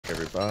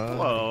everybody.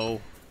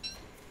 Hello.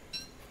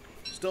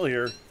 Still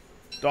here.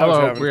 Dogs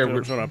Hello,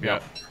 haven't shown up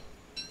yet.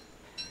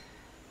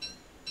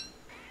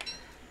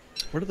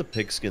 Where do the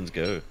pigskins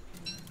go?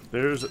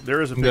 There is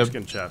a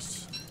pigskin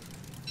chest.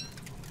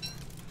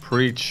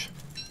 Preach.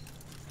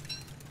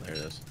 There it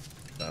is.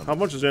 How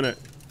much is in it?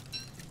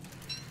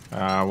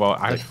 Well,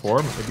 I have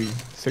 4, maybe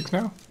 6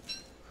 now.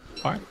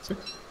 5,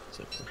 6.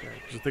 Okay.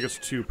 I think it's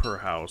 2 per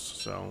house.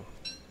 So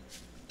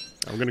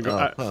I'm gonna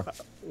go.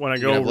 When I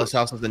go, you have less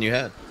houses than you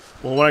had.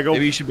 Well, when I go,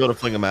 maybe you should build a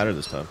fling of matter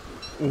this time.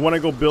 When I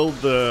go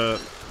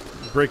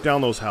break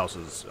down those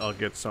houses, I'll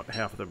get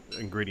half of the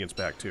ingredients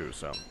back too.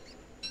 So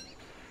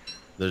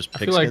there's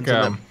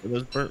pigskins in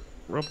those burnt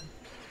rubble.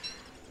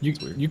 You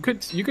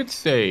could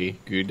say,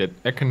 Guude, that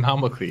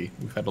economically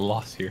we've had a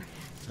loss here.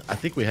 I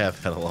think we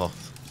have had a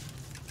loss.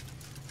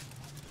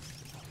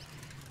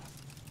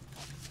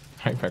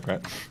 Hi, Pack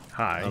Rat.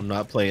 Hi. I'm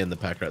not playing the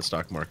Pack Rat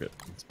stock market.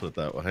 Let's put it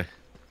that way.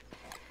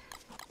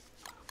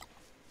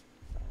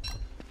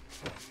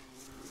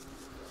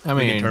 I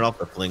mean, you can turn off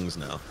the flings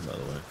now, by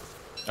the way.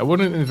 I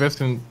wouldn't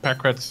invest in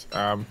Pack Rat's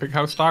pig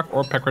house stock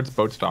or Pack Rat's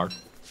boat stock.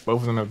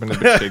 Both of them have been a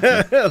bit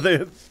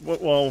shaky.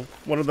 Well,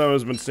 one of them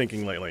has been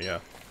sinking lately, yeah.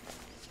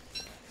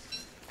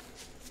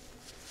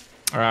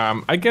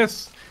 I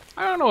guess,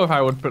 I don't know if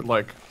I would put,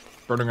 like,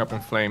 burning up in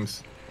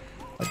flames,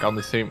 like, on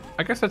the same...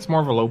 I guess that's more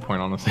of a low point,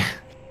 honestly.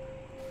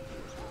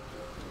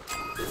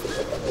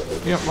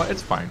 Yeah, well,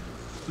 it's fine.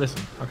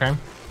 Listen, okay?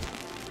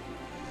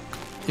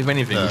 If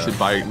anything, we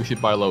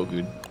should buy low,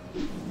 Guude.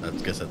 I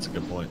guess that's a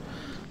good point.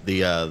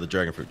 The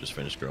dragon fruit just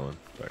finished growing.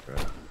 Right.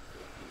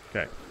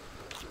 Okay.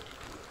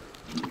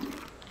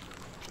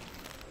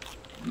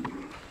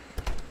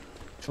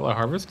 Shall I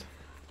harvest?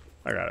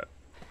 I got it.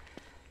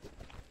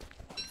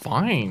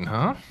 Fine,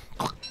 huh?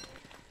 I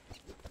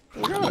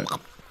got it.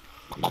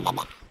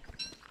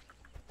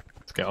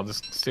 Okay, I'll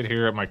just sit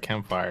here at my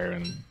campfire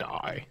and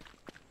die.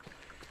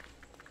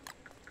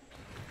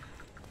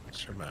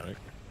 It's dramatic.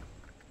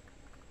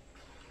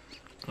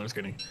 I'm just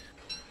kidding.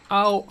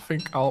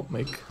 Think I'll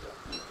make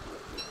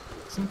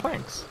some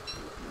planks.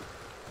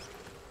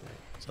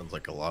 Sounds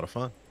like a lot of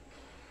fun.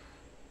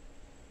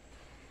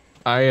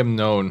 I am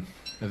known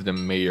as the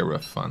mayor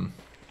of fun.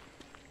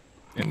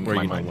 In Where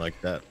my you mind. don't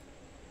like that?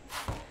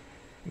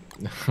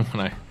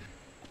 When I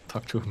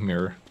talk to a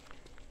mirror.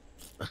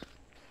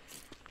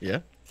 Yeah.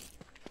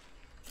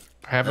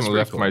 I haven't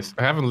left my.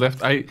 I haven't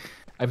left.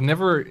 I've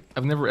never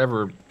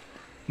ever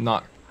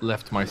not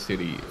left my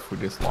city for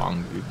this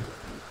long, dude.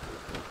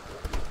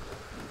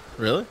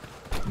 Really?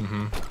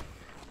 Mm-hmm.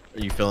 Are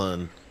you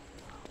feeling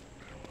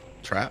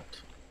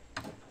trapped?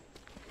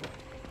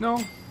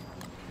 No.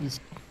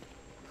 Just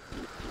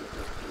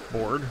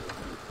bored.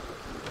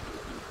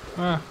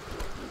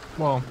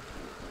 Well.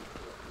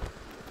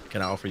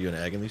 Can I offer you an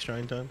egg in these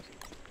trying times?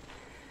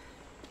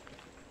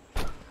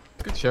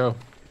 Good show.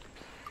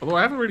 Although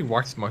I haven't really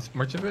watched much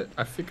of it,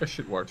 I think I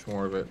should watch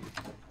more of it.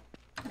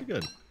 Pretty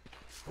good.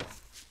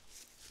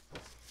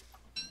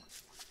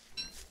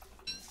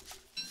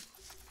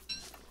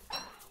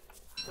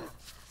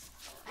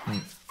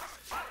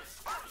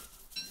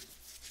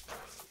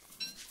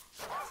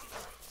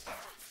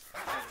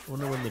 I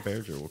wonder when the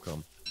Bearger will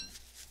come.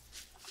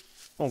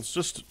 Well, it's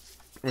just,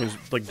 I mean,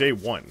 it's like day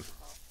 1.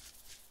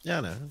 Yeah,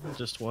 I know. I'm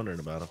just wondering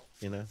about him,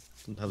 you know?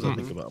 Sometimes I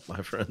think about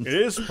my friends. It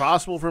is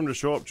possible for him to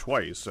show up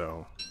twice,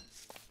 so...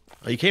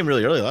 Oh, he came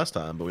really early last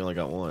time, but we only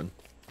got 1.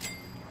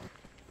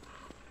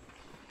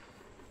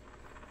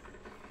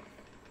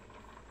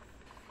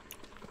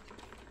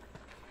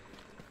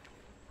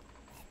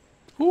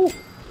 Ooh.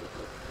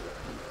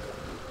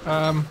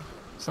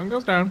 Sun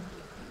goes down.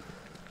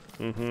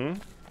 Mm-hmm.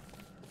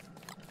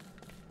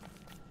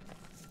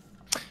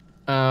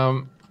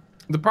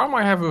 The problem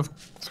I have with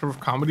sort of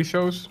comedy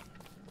shows,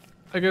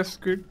 I guess,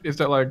 Guude, is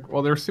that, like,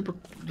 well, they're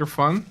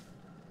fun,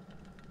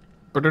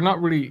 but they're not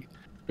really.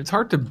 It's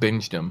hard to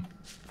binge them.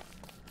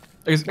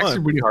 It's actually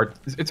really hard.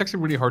 It's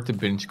actually really hard to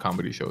binge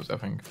comedy shows, I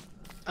think.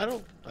 I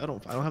don't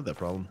have that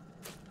problem.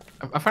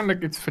 I find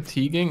like it's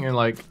fatiguing and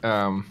like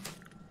not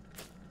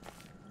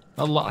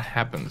a lot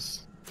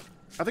happens.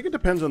 I think it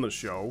depends on the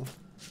show.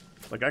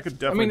 Like I could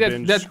definitely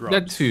binge Scrubs.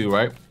 that too,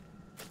 right?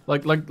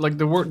 Like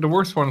the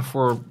worst one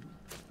for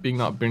being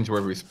not binge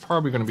worthy is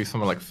probably going to be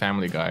something like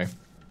Family Guy.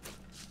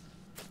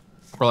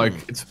 Or like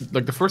it's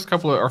like the first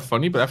couple are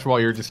funny, but after a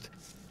while you're just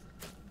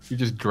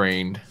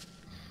drained.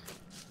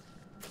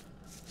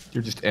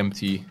 You're just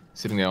empty,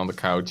 sitting there on the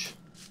couch.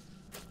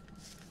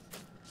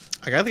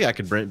 Like, I think I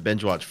could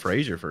binge watch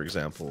Frasier, for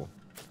example,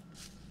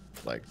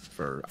 like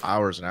for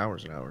hours and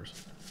hours and hours.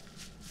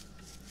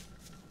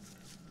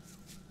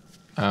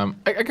 I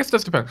guess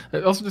that's depends.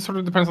 It also just sort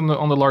of depends on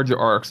the larger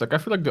arcs. Like I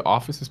feel like The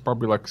Office is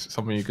probably like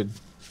something you could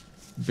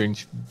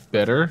binge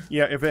better.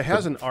 Yeah, if it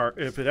has an arc,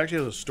 if it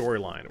actually has a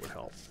storyline, it would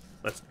help.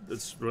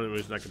 That's really the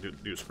reason I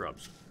could do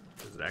Scrubs,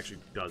 because it actually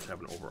does have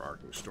an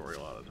overarching story a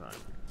lot of the time.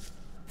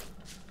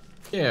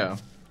 Yeah.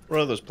 What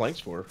are those planks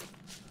for,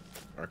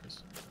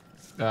 Arkas?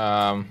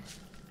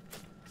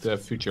 The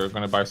future. I'm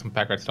gonna buy some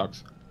Pack Rat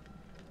stocks.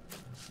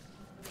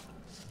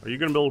 Are you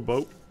gonna build a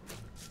boat?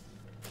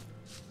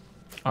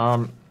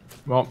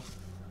 Well,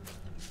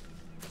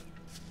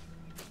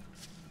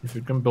 if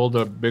you can build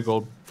a big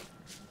old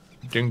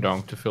ding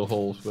dong to fill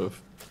holes with,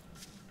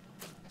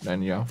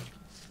 then yeah.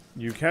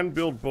 You can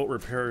build boat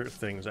repair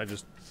things.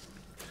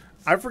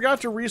 I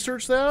forgot to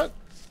research that.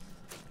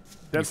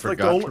 That's like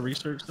the only to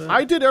research that.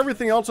 I did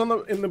everything else on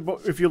the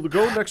boat. If you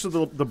go next to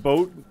the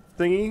boat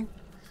thingy,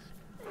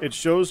 it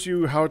shows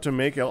you how to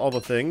make all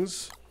the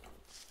things.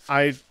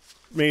 I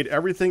made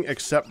everything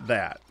except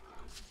that.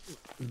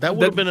 That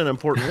would have been an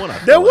important one.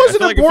 That was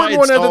an important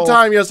one at the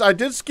time. Yes, I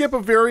did skip a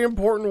very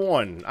important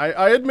one.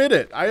 I admit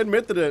it. I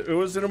admit that it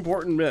was an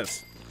important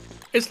miss.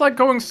 It's like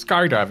going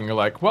skydiving. You're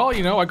like, well,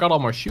 you know, I got all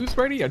my shoes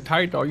ready. I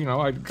tied all, you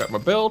know, I got my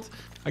belt.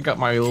 I got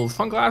my little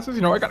sunglasses.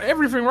 You know, I got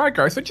everything right,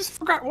 guys. I just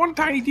forgot one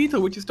tiny detail,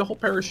 which is the whole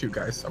parachute,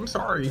 guys. I'm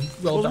sorry.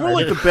 Well, it's more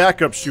like the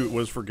backup chute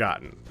was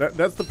forgotten.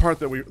 That's the part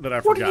that I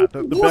forgot.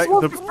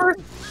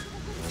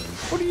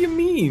 What do you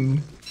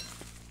mean?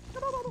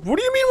 What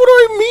do you mean? What do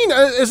I mean?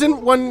 As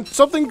in, when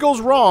something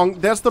goes wrong,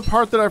 that's the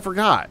part that I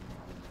forgot.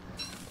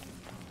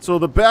 So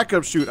the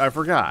backup chute, I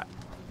forgot.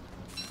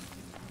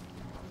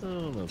 I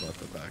don't know about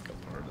the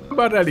backup part. What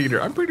about that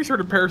either? I'm pretty sure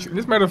the parachute. In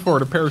this metaphor,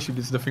 the parachute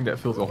is the thing that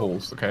fills the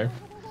holes. Okay.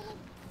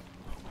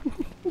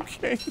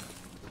 Okay.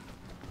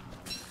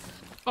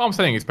 All I'm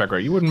saying is,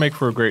 Pekra, you wouldn't make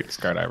for a great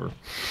skydiver.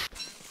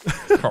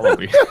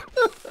 Probably.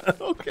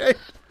 Okay.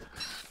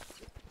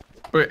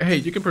 But hey,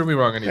 you can prove me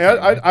wrong anytime.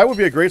 Hey, I would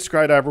be a great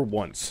skydiver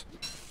once.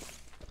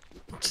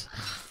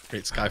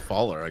 Great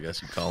skyfaller, I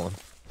guess you'd call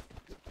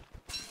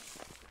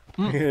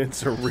him.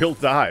 It's a real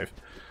dive.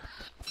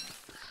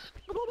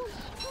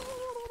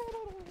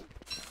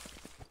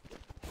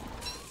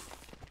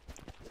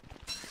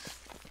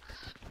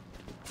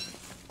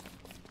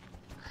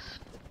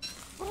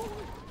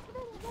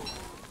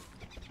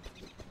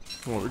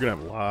 Well, we're gonna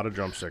have a lot of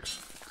drumsticks.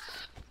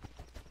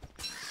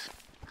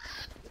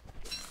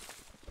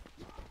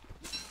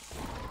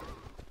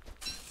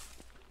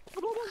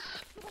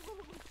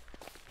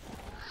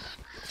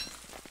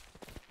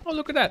 Oh,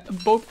 look at that. A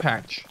boat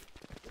patch.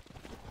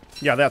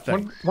 Yeah, that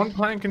thing. One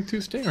plank and 2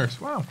 stingers.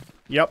 Wow.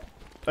 Yep.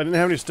 I didn't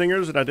have any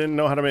stingers, and I didn't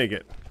know how to make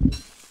it.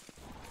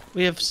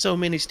 We have so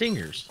many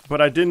stingers.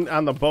 But I didn't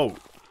on the boat.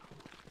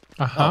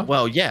 Uh-huh. Oh,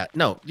 well, yeah.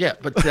 No, yeah.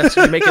 But that's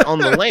you make it on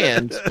the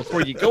land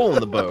before you go on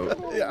the boat.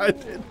 Yeah, I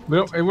did. We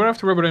don't have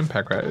to rub it in,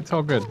 Pekra. It's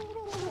all good.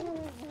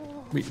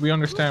 We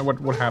understand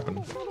what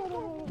happened.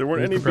 There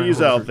weren't any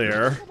bees out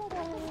there.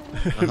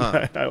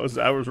 I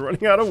was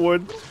running out of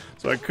wood,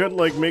 so I couldn't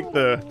like make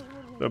the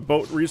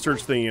boat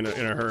research thing in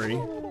a hurry.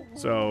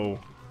 So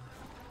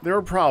there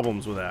were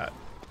problems with that.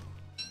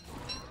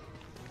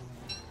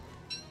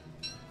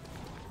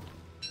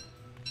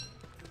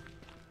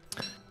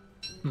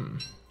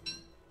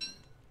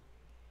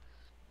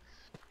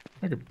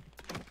 I could.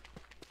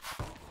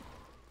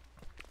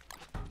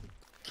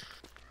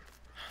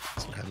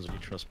 That's what happens when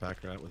you trust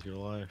Packrat with your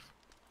life.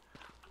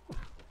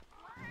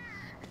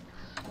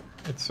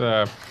 It's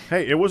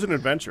Hey, it was an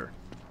adventure.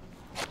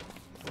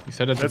 You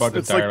said it's about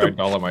the diorite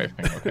dolomite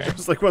thing, okay?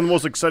 It's like one of the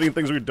most exciting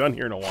things we've done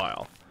here in a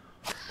while.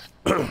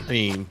 I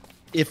mean,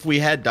 if we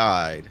had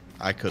died,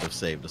 I could have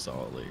saved us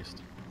all at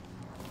least.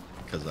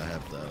 Because I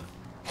have the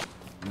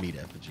meat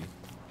effigy.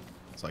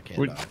 So I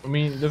can't die. I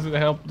mean, does it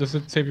help? Does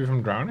it save you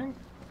from drowning?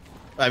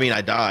 I mean,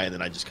 I die and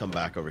then I just come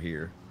back over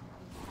here.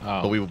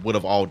 Oh. But we would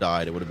have all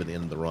died. It would have been the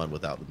end of the run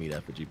without the meat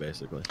effigy,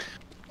 basically.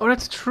 Oh,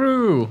 that's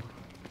true.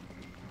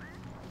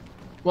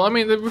 Well, I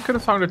mean, we could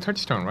have found a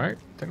touchstone, right?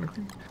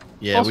 Technically.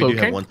 Yeah, also, we do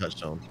have one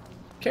touchstone.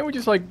 Can't we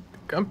just like?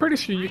 I'm pretty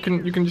sure you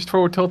can just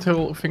throw a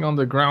telltale thing on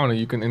the ground and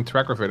you can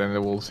interact with it and it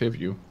will save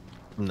you.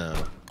 No.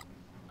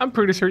 I'm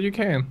pretty sure you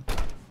can.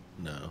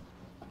 No.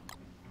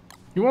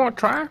 You want to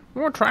try?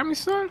 You want to try me,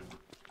 son?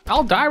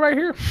 I'll die right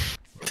here.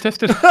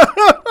 Test it.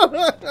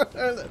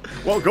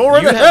 Well, go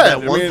right you ahead.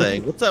 Have that one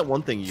thing. What's that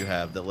one thing you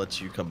have that lets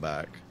you come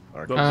back?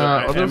 The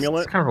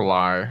amulet? It's kind of a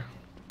lie.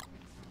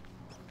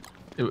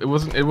 It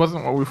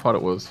wasn't what we thought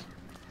it was.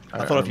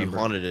 I thought if you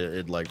haunted it,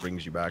 it like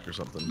brings you back or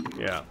something.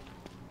 Yeah.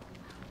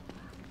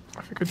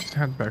 I think I just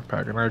had a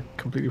backpack and I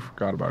completely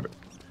forgot about it.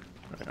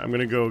 Right, I'm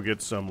gonna go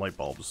get some light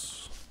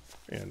bulbs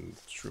and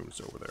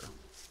shrooms over there.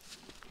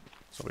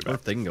 So I wonder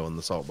if they can go in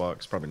the salt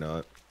box. Probably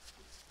not.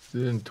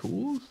 Is it in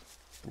tools?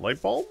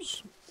 Light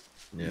bulbs?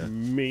 Yeah.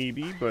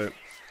 Maybe, but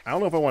I don't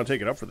know if I want to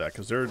take it up for that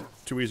because they're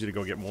too easy to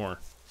go get more.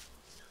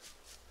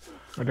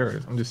 Oh, there it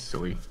is. I'm just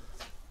silly.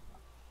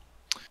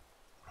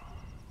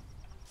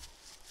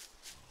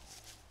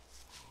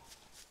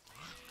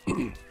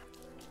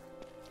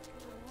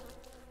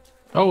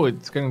 Oh,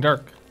 it's getting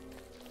dark.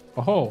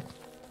 Oh.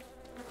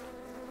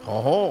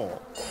 Oh.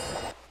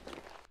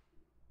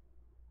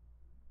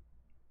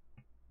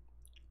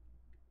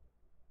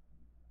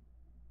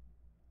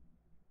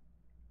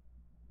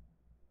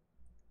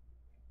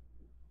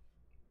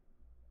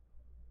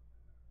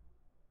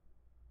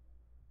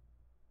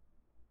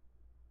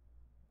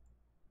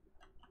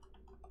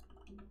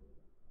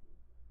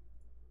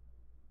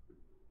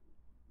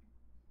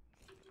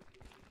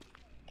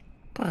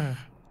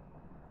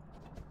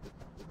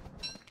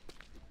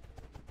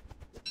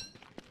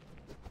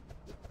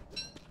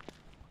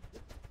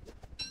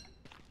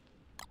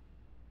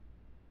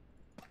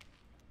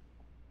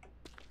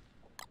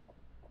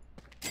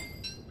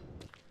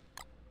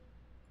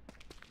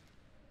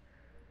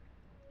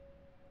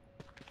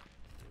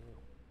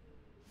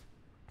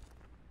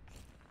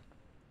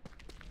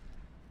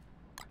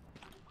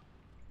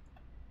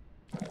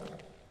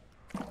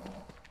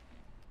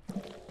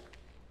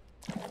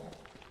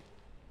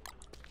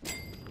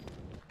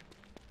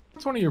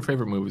 What's one of your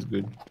favorite movies,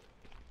 Good?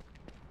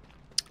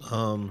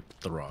 The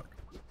Rock.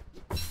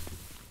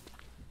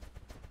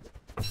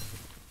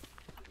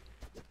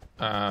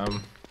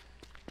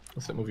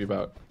 What's that movie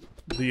about?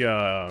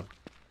 The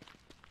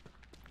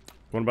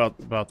one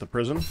about the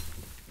prison?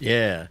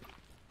 Yeah.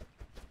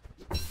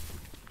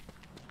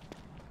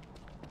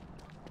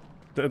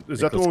 Is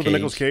that the one with the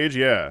Nicolas Cage?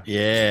 Yeah.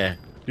 Yeah.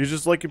 Do you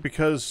just like it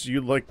because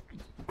you like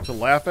to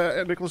laugh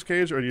at Nicolas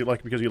Cage, or do you like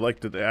it because you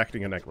liked the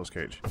acting of Nicolas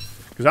Cage?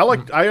 Because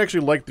I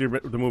actually liked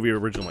the movie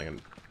originally, and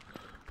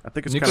I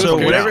think it's kind of so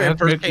Cage whenever has it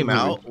first made came the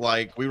movie. out,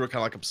 like we were kind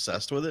of like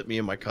obsessed with it. Me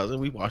and my cousin,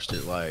 we watched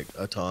it like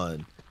a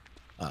ton.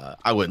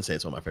 I wouldn't say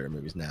it's one of my favorite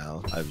movies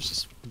now. I was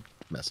just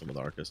messing with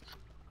Arkas.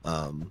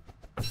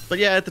 But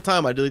yeah, at the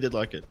time, I really did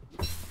like it.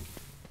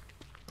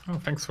 Oh,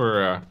 thanks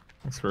for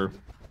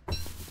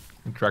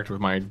interacting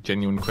with my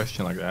genuine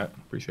question like that.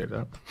 Appreciate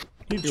that.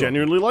 He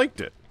genuinely liked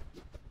it.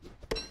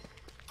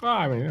 Well,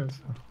 I mean,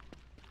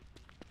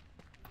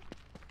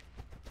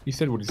 he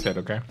said what he said.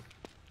 Okay.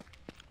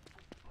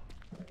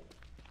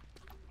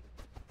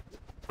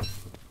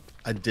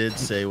 I did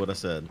say what I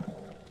said.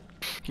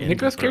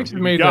 Nicolas Cage has You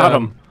made. got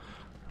him.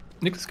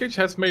 Nicolas Cage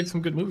has made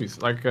some good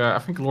movies. Like I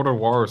think Lord of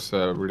War is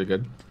really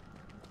good.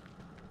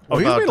 Oh,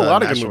 he's What made a about,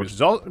 lot of good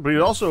National- movies, but he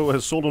also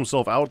has sold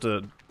himself out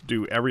to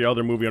do every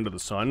other movie under the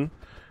sun,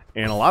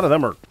 and a lot of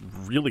them are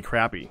really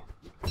crappy.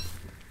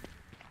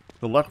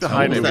 The Left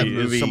Behind is that movie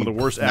is movie, some of the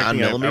worst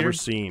acting I've 9mm? ever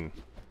seen.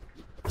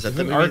 Is that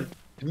the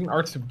Isn't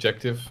art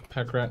subjective,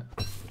 Packrat?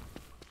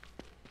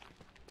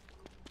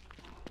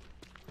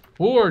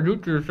 Or do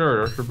you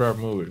sure that's a bad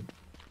movie?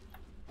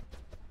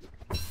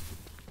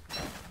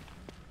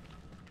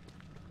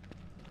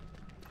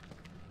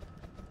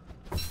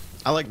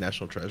 I like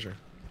National Treasure.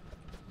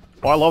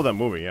 Oh, I love that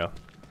movie. Yeah.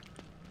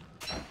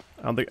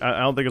 I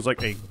don't think it's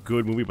like a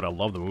good movie, but I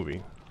love the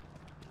movie.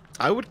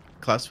 I would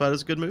classify it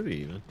as a good movie,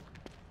 even.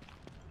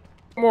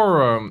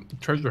 More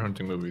treasure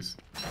hunting movies.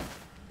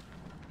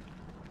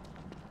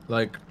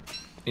 Like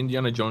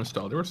Indiana Jones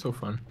style. They were so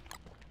fun.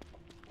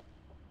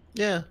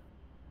 Yeah.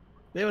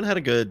 They haven't had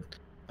a good.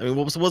 I mean,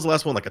 what was the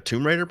last one? Like a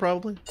Tomb Raider,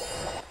 probably?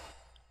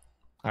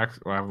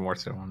 Actually, well, I haven't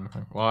watched that one. I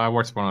think. Well, I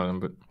watched one of them,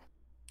 but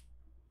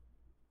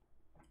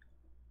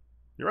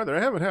You're right there.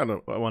 I haven't had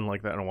one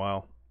like that in a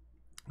while.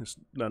 It's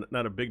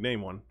not a big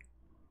name one.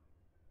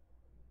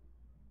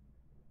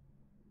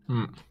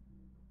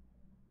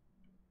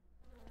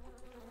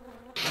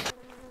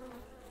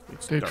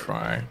 they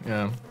try.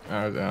 Yeah.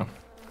 Yeah. How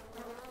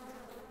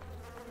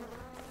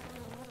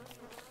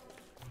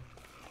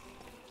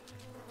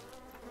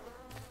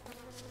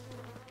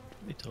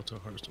many Telltale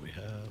Hearts do we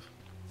have?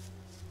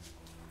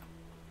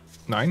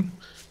 9?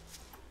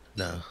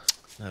 No.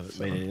 I haven't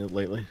made any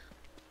lately.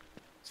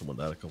 Someone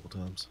died a couple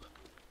times.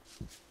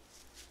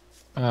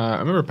 I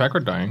remember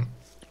Packard dying.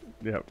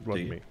 Yeah, it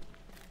wasn't me.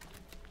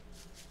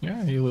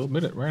 Yeah, he'll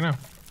admit it right now.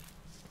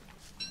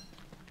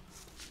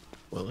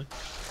 Will he?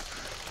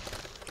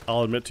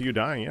 I'll admit to you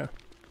dying. Yeah.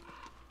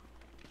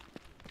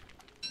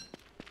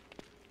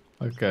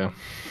 Like a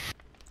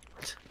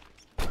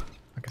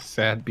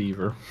sad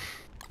beaver.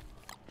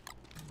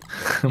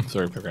 I'm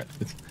sorry, Packard.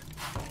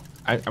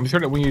 I'm sure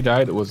that when you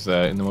died, it was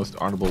in the most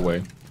honorable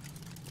way.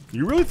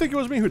 You really think it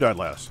was me who died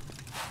last?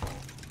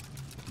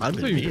 Might have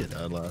been believe me you. who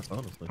died last,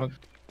 honestly. What?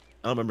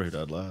 I don't remember who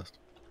died last.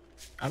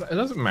 It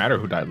doesn't matter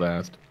who died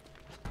last.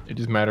 It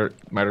just matters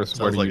Sounds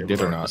whether like you it did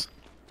was or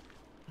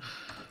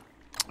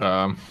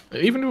not.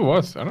 Even if it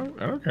was, I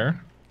don't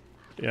care.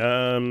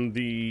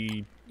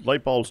 The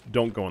light bulbs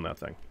don't go in that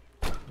thing.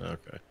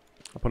 Okay.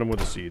 I'll put them with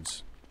the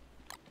seeds.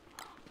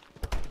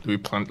 Do we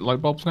plant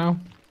light bulbs now?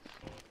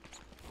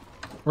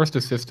 Where's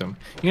the system?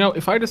 You know,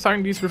 if I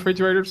designed these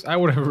refrigerators, I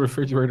would have a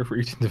refrigerator for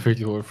each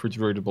individual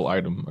refrigeratable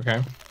item.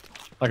 Okay,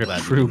 like Glad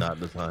a you true. did not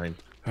design.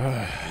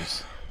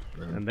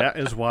 And that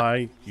is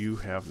why you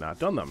have not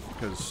done them,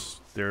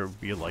 because there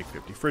would be like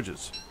 50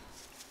 fridges.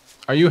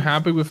 Are you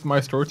happy with my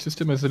storage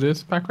system as it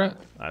is, Packrat?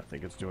 I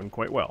think it's doing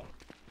quite well.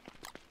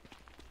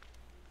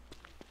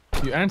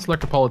 You answer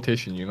like a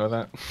politician. You know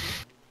that.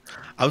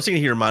 I was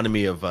thinking he reminded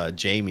me of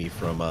Jamie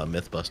from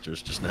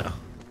Mythbusters just now.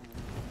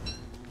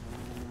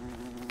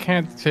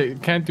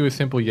 Can't do a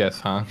simple yes,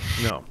 huh?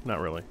 No,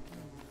 not really.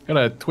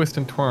 Gotta twist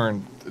and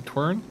twirl.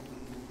 Twirl?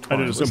 I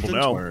did a simple Twist and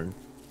no. turn.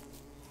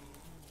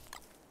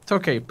 It's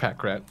okay,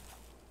 Packrat.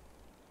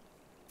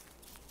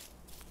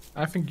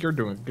 I think you're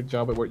doing a good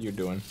job at what you're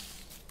doing.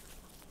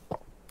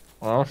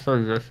 I'll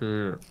say yes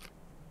here.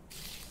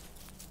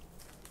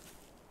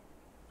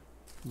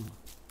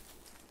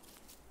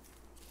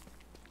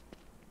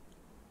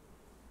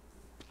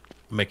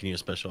 I'm making you a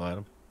special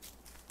item,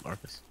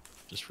 Marcus,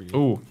 just for you.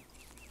 Ooh.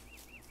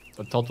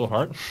 A total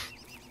heart?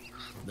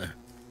 No.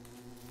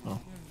 Oh.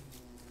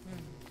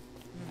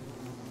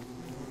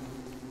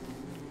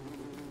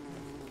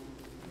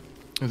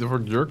 Is it for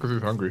Jerk because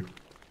he's hungry?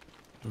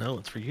 No,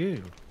 it's for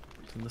you.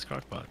 It's in this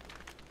crock pot.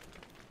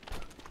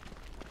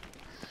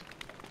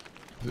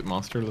 Is it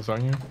monster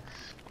lasagna?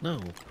 No.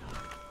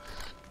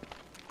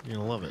 You're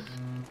gonna love it.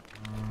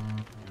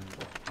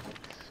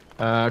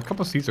 A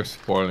couple seeds are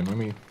spoiling. Let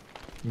me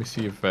Let me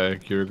see if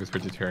Guude is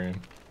vegetarian.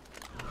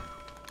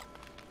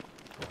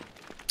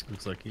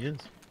 Looks like he is.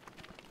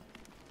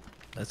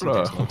 That takes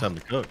a long time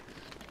to cook.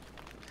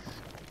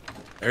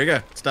 There you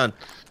go. It's done.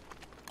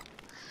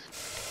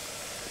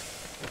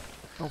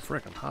 Oh,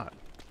 frick, I'm hot.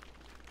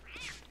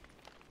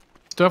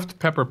 Stuffed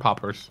pepper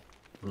poppers.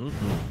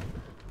 Mm-hmm.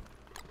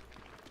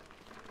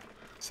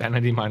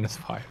 Sanity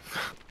 -5.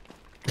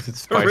 Is it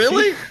spicy?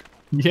 Really?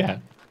 Yeah.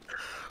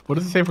 What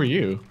does it say for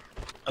you?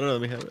 I don't know.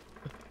 Let me have it.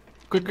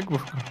 Quick.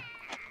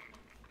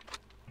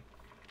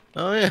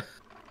 Oh yeah.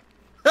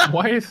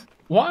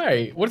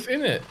 Why? What's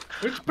in it?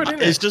 What'd you put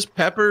in It's it? just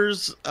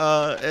peppers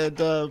and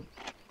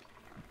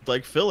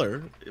like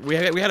filler. We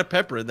had a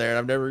pepper in there, and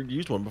I've never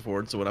used one before.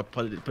 And so when I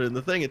put it in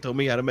the thing, it told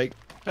me how to make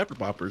pepper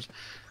poppers.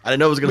 I didn't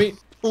know it was gonna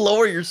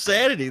lower your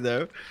sanity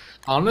though.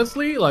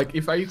 Honestly, like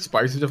if I eat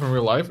spicy stuff in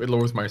real life, it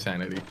lowers my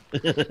sanity.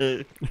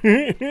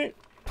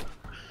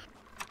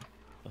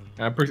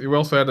 And we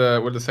also had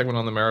with the segment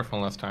on the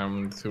marathon last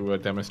time to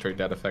demonstrate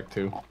that effect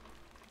too.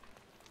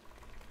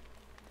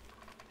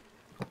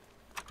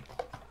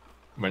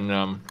 When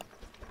I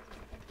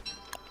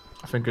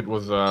think it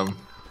was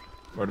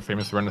or the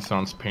famous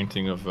Renaissance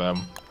painting of I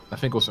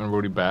think it was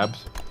Unruly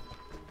Babs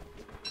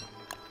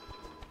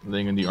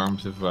laying in the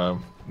arms of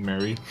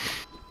Mary.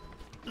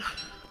 I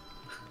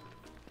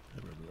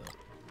remember that.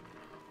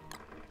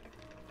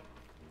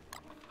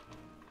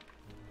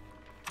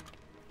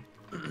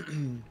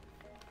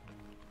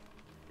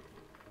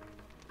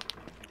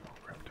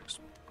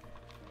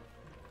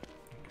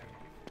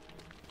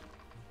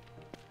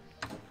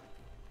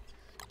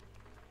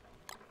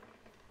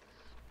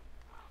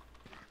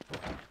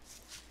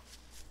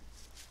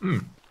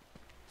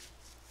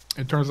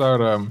 It turns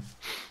out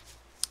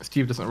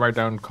Steve doesn't write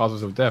down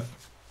causes of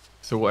death,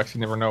 so we'll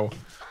actually never know.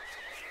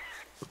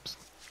 Oops.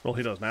 Well,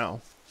 he does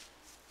now.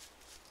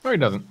 No, he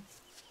doesn't.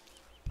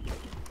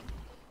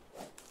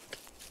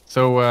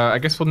 So I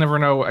guess we'll never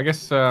know. I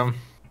guess we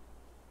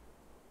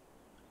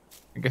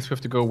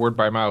have to go word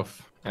by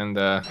mouth. And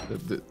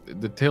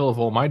the tale of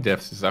all my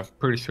deaths is I'm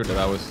pretty sure that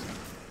I was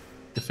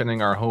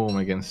defending our home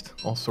against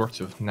all sorts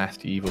of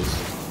nasty evils.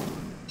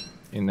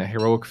 In a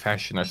heroic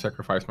fashion, I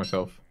sacrificed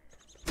myself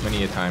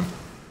many a time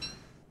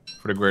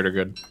for the greater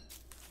good.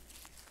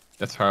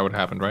 That's how it would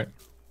happen, right?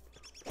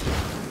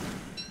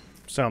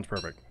 Sounds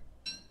perfect.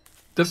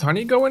 Does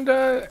honey go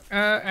into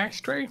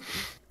ashtray?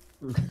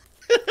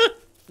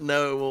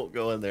 No, it won't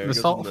go in there. The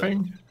salt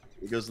thing?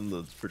 It goes in the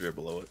refrigerator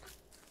below it.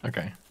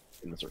 Okay.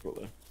 In the circle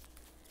there.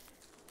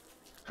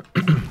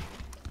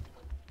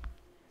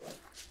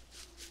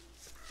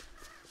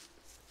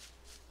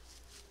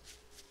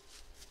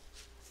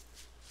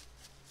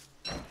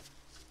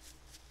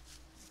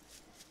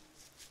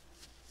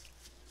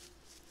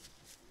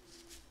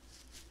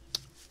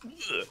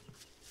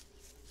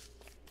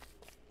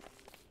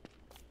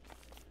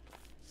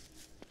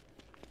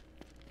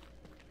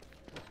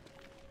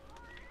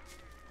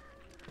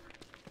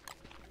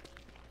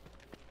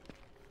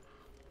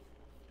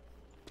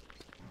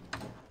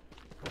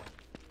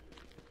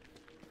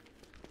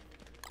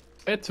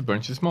 It's a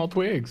bunch of small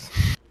twigs.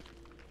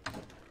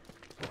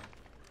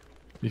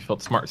 You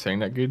felt smart saying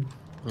that, Guude?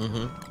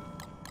 Mm-hmm.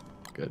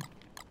 Good.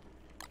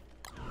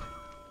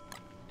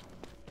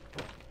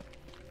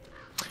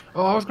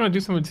 Oh, I was gonna do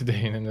something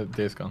today and then the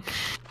day's gone.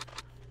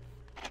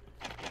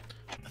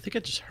 I think I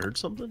just heard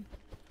something.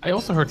 I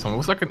also heard something. It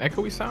was like an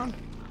echoey sound.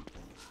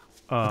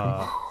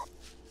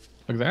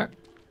 Like that?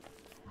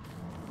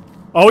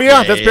 Oh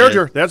yeah, Yeah, that's yeah.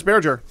 Berger. That's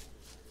Berger.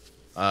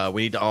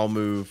 We need to all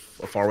move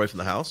far away from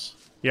the house.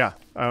 Yeah,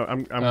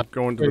 I'm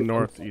going to the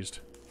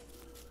northeast.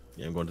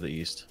 Yeah, I'm going to the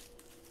east.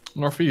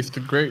 Northeast,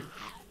 great.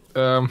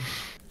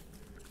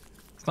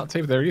 It's not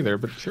safe there either,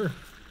 but sure.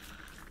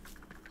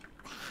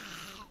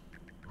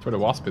 That's where the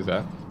wasp is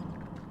at.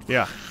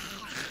 Yeah.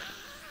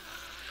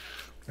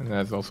 And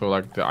there's also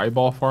like the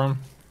eyeball farm.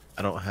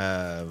 I don't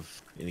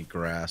have any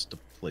grass to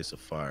place a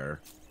fire.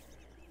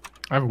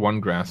 I have one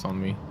grass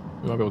on me.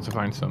 We might be able to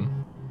find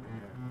some.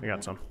 I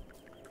got some.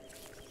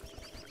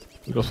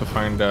 We could also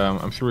find.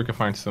 I'm sure we can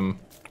find some.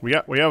 We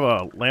have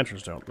a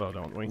lanterns, don't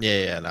we?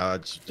 Yeah, no, I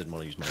just didn't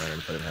want to use my lantern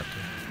if I didn't have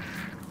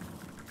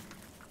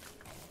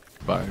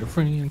to. Fire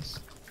friends.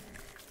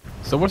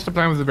 So what's the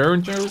plan with the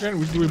Baron Joe again?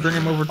 Do we bring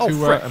him over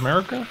to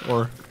America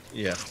or?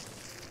 Yeah.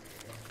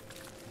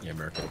 Yeah,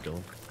 America will kill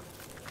him.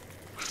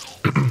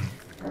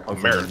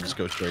 America. Just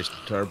go straight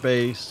to our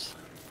base,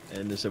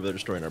 and they said they're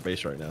destroying our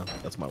base right now.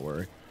 That's my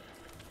worry.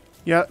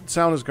 Yeah,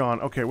 sound is gone.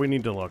 Okay, we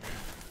need to look.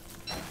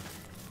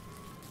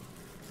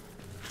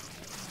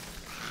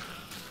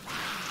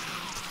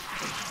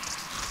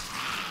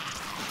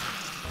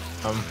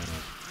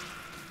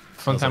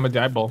 Fun time with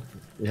the eyeball.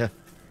 Yeah.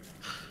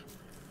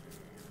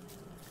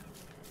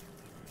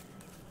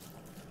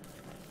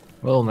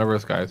 A little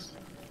nervous, guys.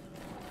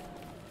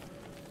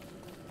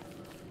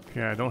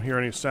 Okay, I don't hear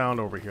any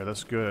sound over here.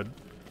 That's good.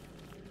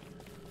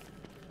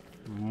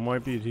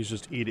 Might be he's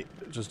just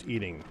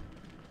eating.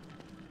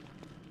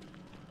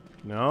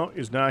 No,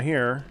 he's not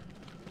here.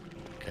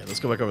 Okay,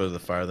 let's go back over to the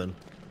fire then.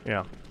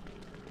 Yeah.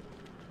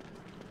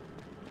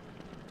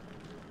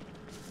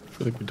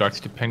 feel like the dark's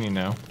depending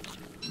now.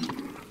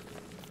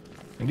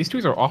 And these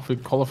trees are awfully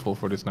colorful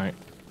for this night.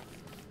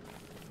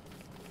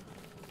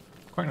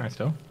 Quite nice,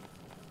 though.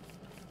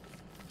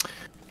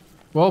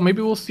 Well,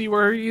 maybe we'll see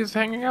where he is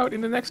hanging out in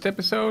the next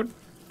episode.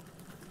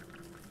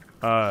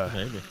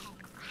 Maybe.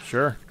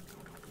 Sure.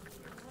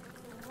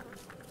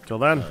 Till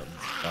then.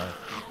 Bye.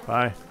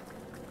 Bye.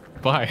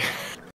 Bye.